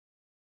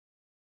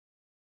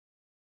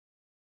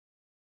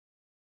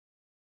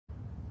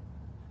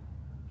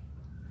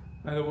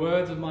May the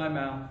words of my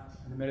mouth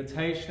and the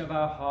meditation of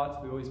our hearts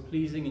be always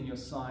pleasing in your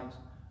sight,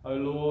 O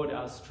Lord,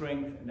 our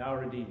strength and our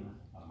Redeemer.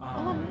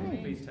 Amen.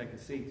 Amen. Please take a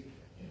seat.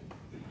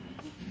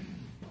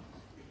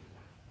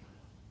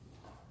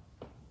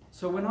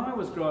 So when I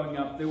was growing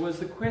up, there was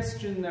the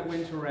question that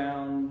went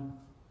around,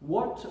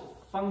 what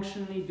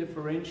functionally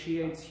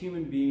differentiates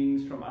human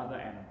beings from other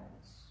animals?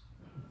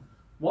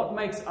 What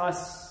makes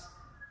us,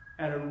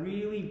 at a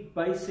really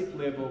basic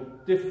level,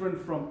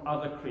 different from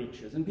other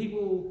creatures? And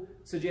people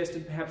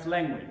suggested perhaps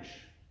language.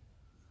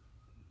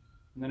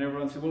 And then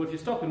everyone said, well, if you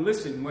stop and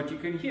listen, what you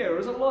can hear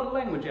is a lot of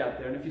language out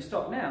there. And if you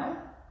stop now,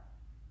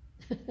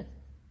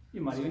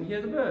 you might even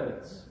hear the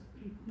birds.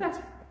 That's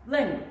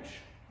language.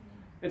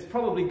 It's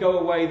probably go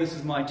away, this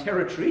is my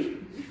territory,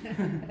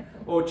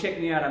 or check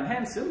me out, I'm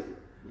handsome,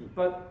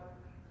 but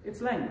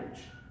it's language.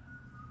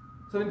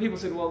 So then people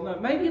said, well, no,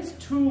 maybe it's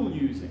tool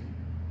using,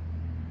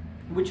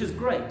 which is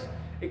great,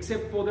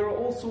 except for there are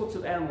all sorts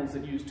of animals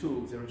that use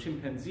tools. There are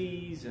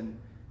chimpanzees and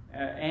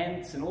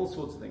ants and all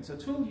sorts of things. So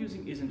tool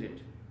using isn't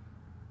it.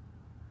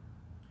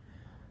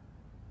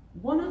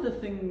 One of the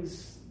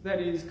things that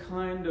is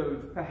kind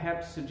of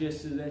perhaps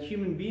suggested that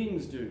human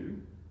beings do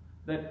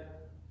that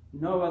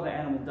no other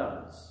animal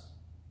does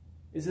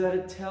is that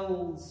it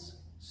tells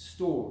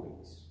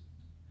stories.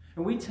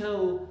 And we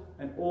tell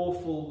an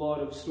awful lot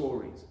of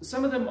stories.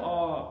 Some of them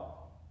are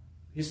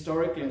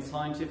historically and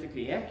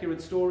scientifically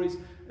accurate stories.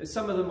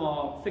 Some of them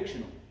are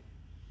fictional.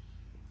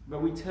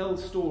 But we tell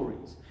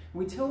stories.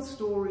 We tell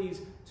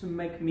stories to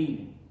make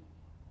meaning,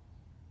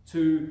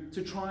 to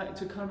try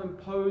to kind of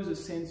impose a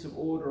sense of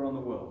order on the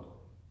world.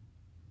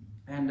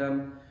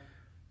 And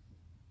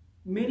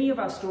many of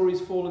our stories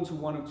fall into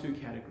one of two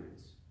categories.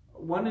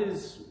 One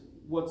is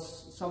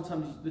what's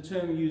sometimes the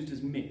term used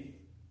as myth.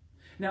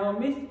 Now, a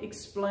myth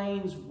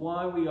explains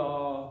why we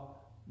are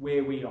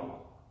where we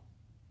are.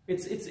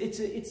 It's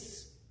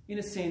in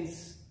a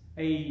sense,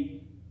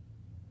 a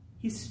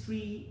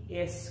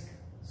history-esque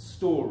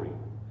story.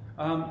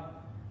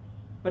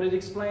 But it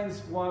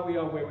explains why we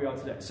are where we are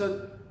today.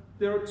 So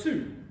there are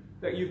two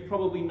that you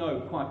probably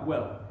know quite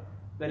well,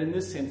 that in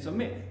this sense are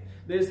myth.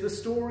 There's the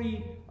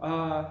story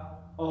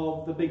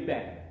of the Big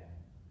Bang.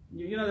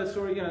 You know that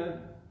story, you know,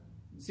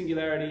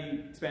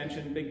 singularity,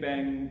 expansion, Big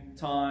Bang,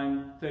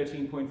 time,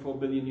 13.4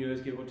 billion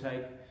years, give or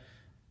take.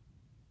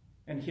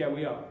 And here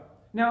we are.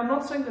 Now, I'm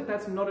not saying that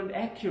that's not an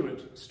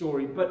accurate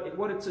story, but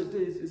what it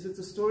is it's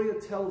a story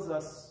that tells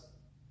us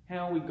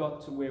how we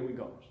got to where we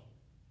got.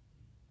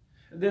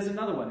 There's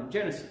another one in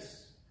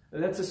Genesis.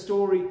 That's a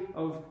story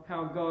of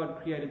how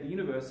God created the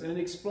universe, and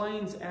it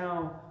explains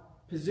our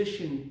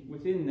position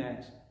within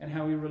that and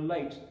how we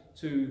relate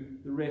to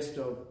the rest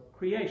of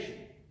creation.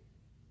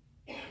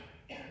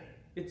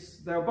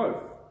 They're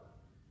both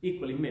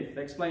equally myth.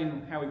 They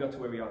explain how we got to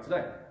where we are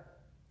today.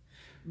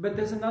 But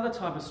there's another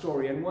type of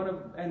story,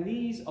 and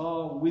these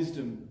are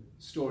wisdom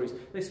stories.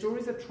 They're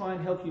stories that try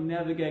and help you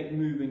navigate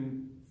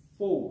moving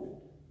forward.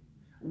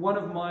 One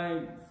of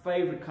my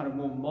favorite kind of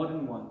more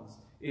modern ones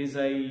is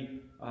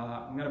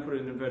I'm going to put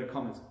it in inverted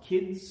commas,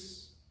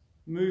 kids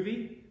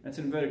movie. That's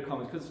inverted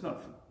commas because it's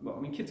not, well, I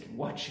mean, kids can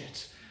watch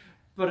it,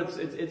 but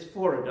it's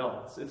for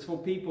adults. It's for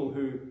people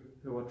who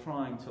are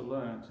trying to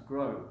learn, to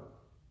grow.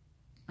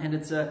 And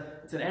it's an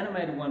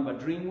animated one by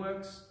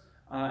DreamWorks,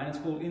 and it's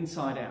called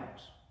Inside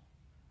Out.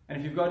 And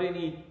if you've got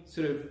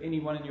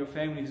anyone in your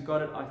family who's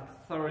got it, I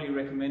thoroughly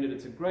recommend it.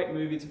 It's a great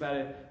movie. It's about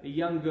a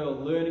young girl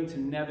learning to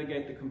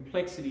navigate the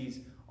complexities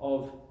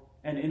of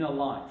an inner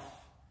life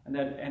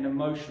and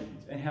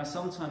emotions, and how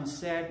sometimes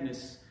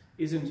sadness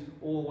isn't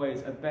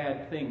always a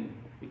bad thing.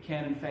 It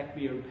can in fact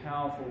be a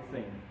powerful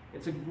thing.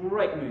 It's a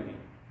great movie.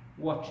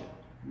 Watch it.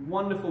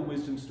 Wonderful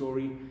wisdom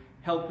story,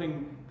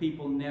 helping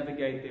people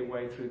navigate their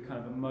way through kind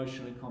of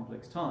emotionally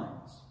complex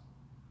times.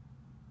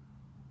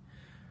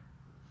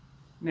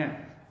 Now,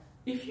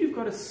 if you've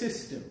got a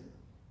system,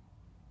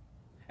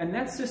 and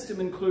that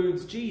system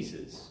includes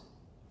Jesus,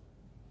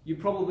 you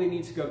probably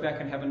need to go back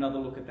and have another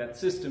look at that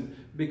system,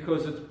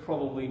 because it's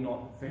probably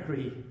not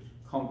very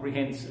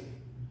comprehensive.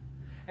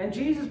 And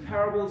Jesus'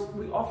 parables,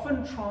 we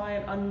often try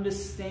and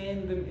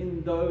understand them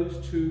in those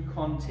two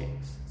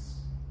contexts.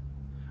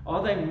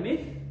 Are they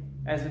myth,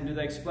 as in do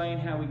they explain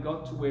how we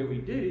got to where we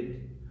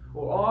did,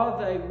 or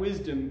are they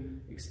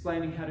wisdom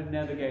explaining how to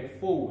navigate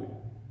forward?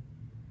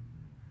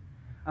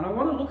 And I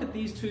want to look at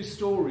these two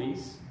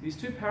stories, these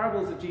two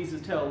parables that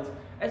Jesus tells,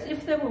 as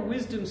if they were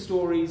wisdom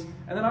stories,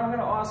 and then I'm going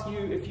to ask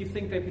you if you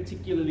think they're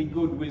particularly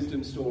good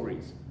wisdom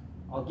stories.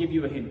 I'll give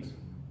you a hint.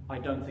 I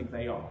don't think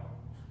they are.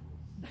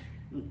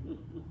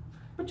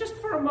 But just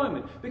for a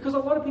moment, because a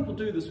lot of people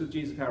do this with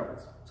Jesus'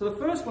 parables. So the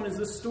first one is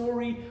the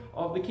story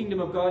of the kingdom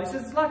of God. He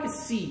says it's like a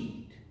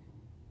seed.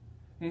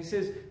 And he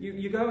says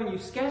you go and you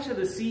scatter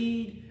the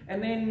seed,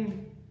 and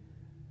then,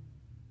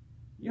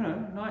 you know,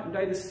 night and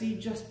day the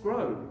seed just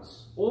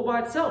grows all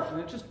by itself, and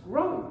it just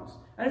grows.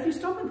 And if you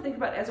stop and think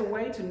about it as a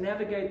way to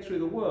navigate through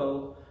the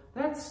world,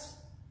 that's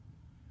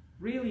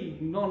really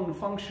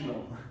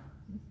non-functional.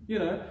 You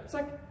know, it's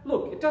like,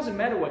 look, it doesn't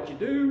matter what you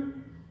do.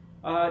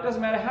 It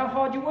doesn't matter how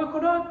hard you work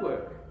or don't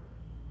work.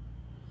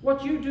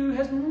 what you do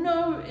has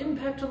no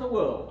impact on the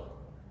world.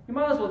 You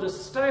might as well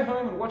just stay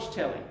home and watch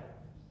telly.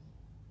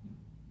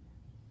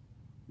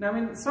 Now, I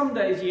mean, some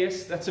days,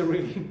 yes, that's a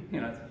really,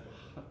 it's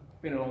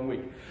been a long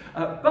week.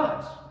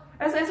 But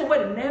as a way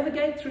to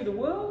navigate through the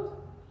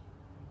world,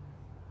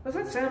 does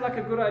that sound like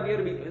a good idea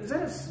to be, is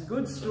that a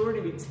good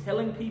story to be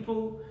telling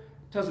people?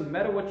 It doesn't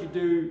matter what you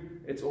do,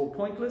 it's all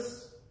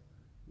pointless?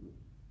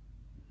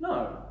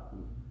 No.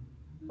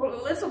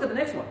 Well, let's look at the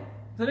next one.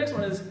 The next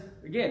one is,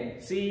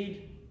 again,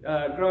 seed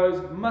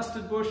grows,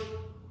 mustard bush,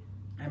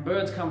 and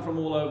birds come from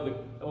all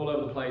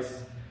over the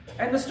place.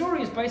 And the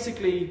story is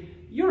basically,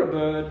 you're a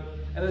bird,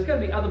 and there's going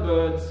to be other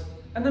birds,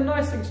 and the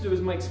nice thing to do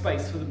is make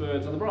space for the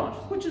birds on the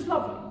branches, which is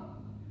lovely.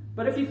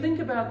 But if you think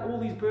about all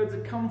these birds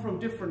that come from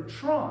different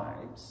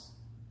tribes,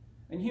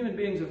 and human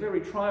beings are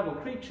very tribal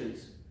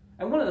creatures,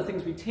 and one of the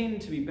things we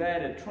tend to be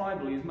bad at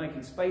tribally is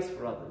making space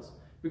for others,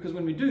 because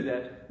when we do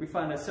that, we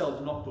find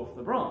ourselves knocked off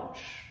the branch.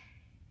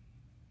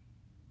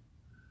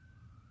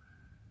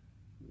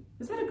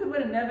 Is that a good way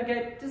to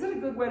navigate? Is that a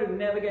good way to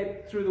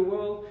navigate through the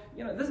world?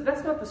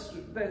 That's not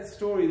that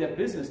story that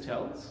business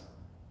tells.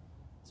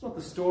 It's not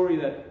the story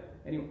that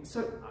anyone...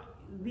 So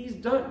these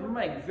don't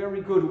make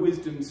very good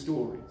wisdom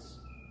stories.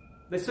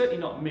 They're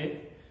certainly not myth,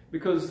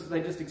 because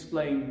they just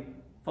explain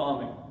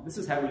farming. This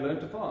is how we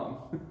learn to farm.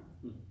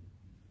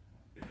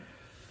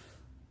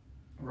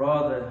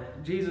 Rather,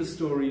 Jesus'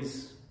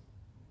 stories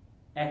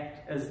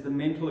act as the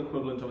mental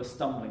equivalent of a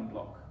stumbling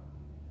block.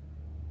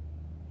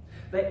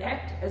 They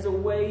act as a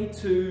way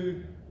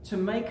to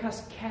make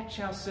us catch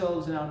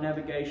ourselves in our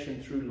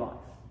navigation through life.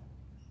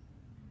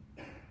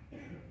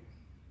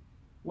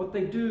 What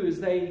they do is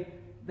they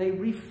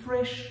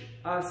refresh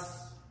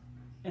us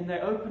and they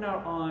open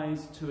our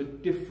eyes to a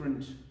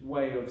different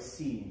way of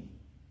seeing.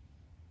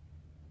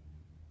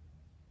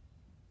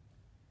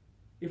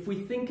 If we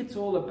think it's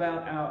all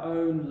about our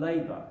own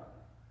labor,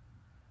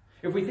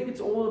 if we think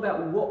it's all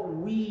about what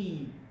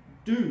we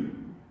do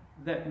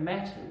that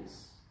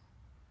matters,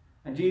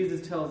 and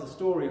Jesus tells the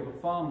story of a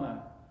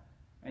farmer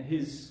and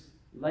his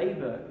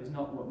labor is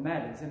not what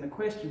matters, then the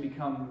question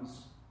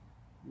becomes,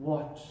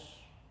 what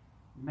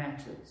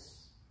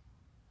matters?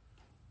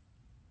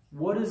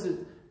 What is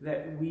it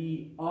that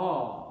we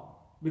are?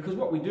 Because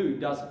what we do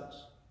doesn't,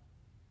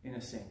 in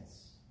a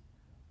sense.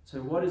 So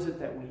what is it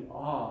that we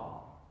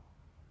are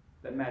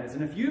that matters?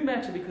 And if you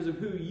matter because of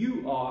who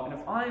you are, and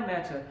if I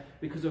matter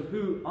because of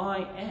who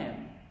I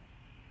am,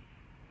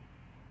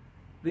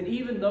 then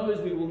even those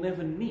we will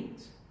never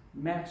meet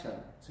matter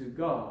to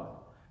God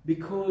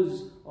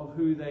because of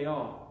who they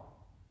are.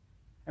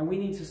 And we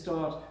need to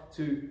start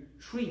to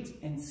treat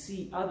and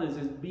see others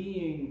as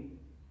being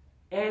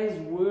as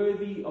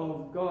worthy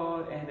of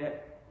God and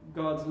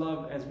God's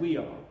love as we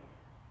are,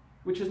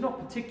 which is not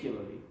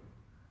particularly,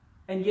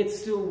 and yet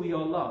still we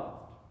are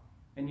loved,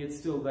 and yet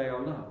still they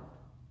are loved.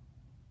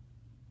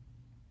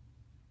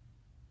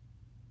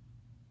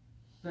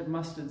 That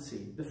mustard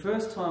seed. The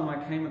first time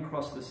I came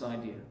across this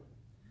idea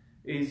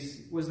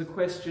was the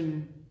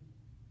question,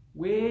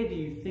 where do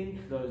you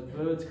think those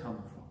birds come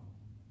from?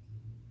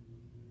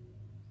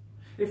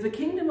 If the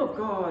kingdom of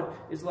God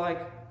is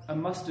like a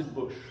mustard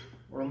bush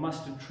or a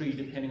mustard tree,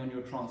 depending on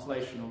your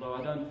translation, although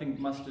I don't think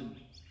mustard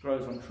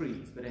grows on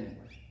trees, but anyway.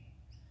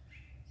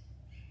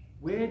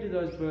 Where do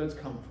those birds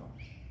come from?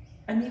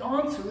 And the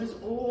answer is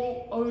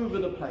all over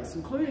the place,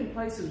 including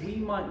places we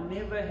might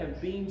never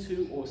have been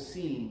to or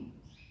seen.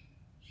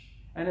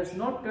 And it's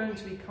not going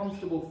to be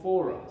comfortable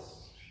for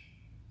us.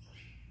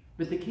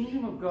 But the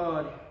kingdom of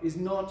God is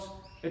not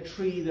a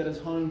tree that is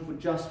home for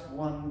just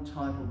one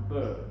type of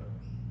bird.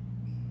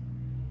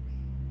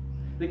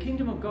 The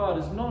kingdom of God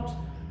is not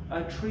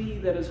a tree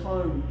that is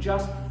home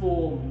just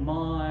for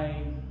my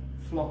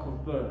flock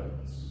of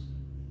birds.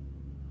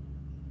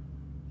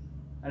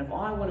 And if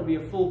I want to be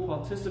a full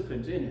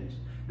participant in it,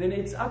 then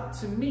it's up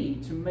to me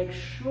to make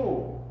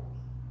sure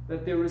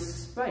that there is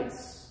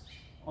space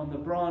on the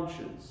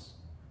branches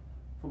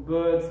for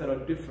birds that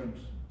are different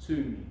to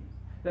me.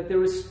 That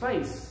there is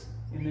space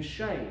in the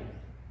shade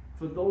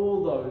for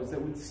all those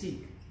that would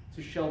seek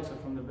to shelter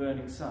from the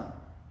burning sun.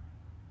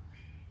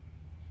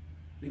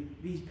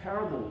 These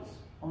parables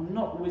are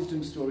not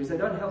wisdom stories. They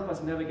don't help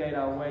us navigate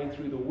our way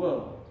through the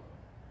world.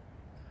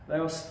 They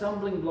are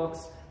stumbling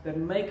blocks that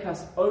make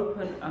us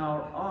open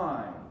our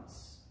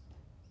eyes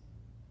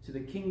to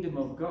the kingdom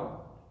of God.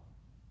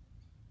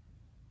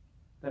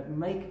 That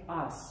make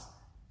us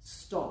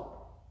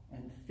stop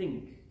and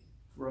think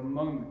for a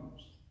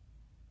moment.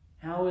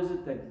 How is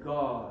it that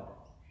God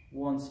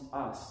wants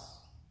us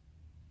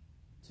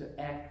to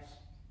act,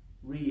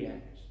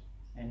 react,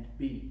 and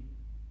be?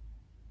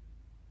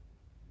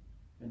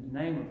 In the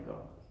name of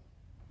God,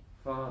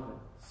 Father,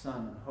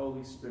 Son, and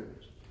Holy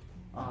Spirit.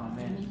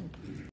 Amen.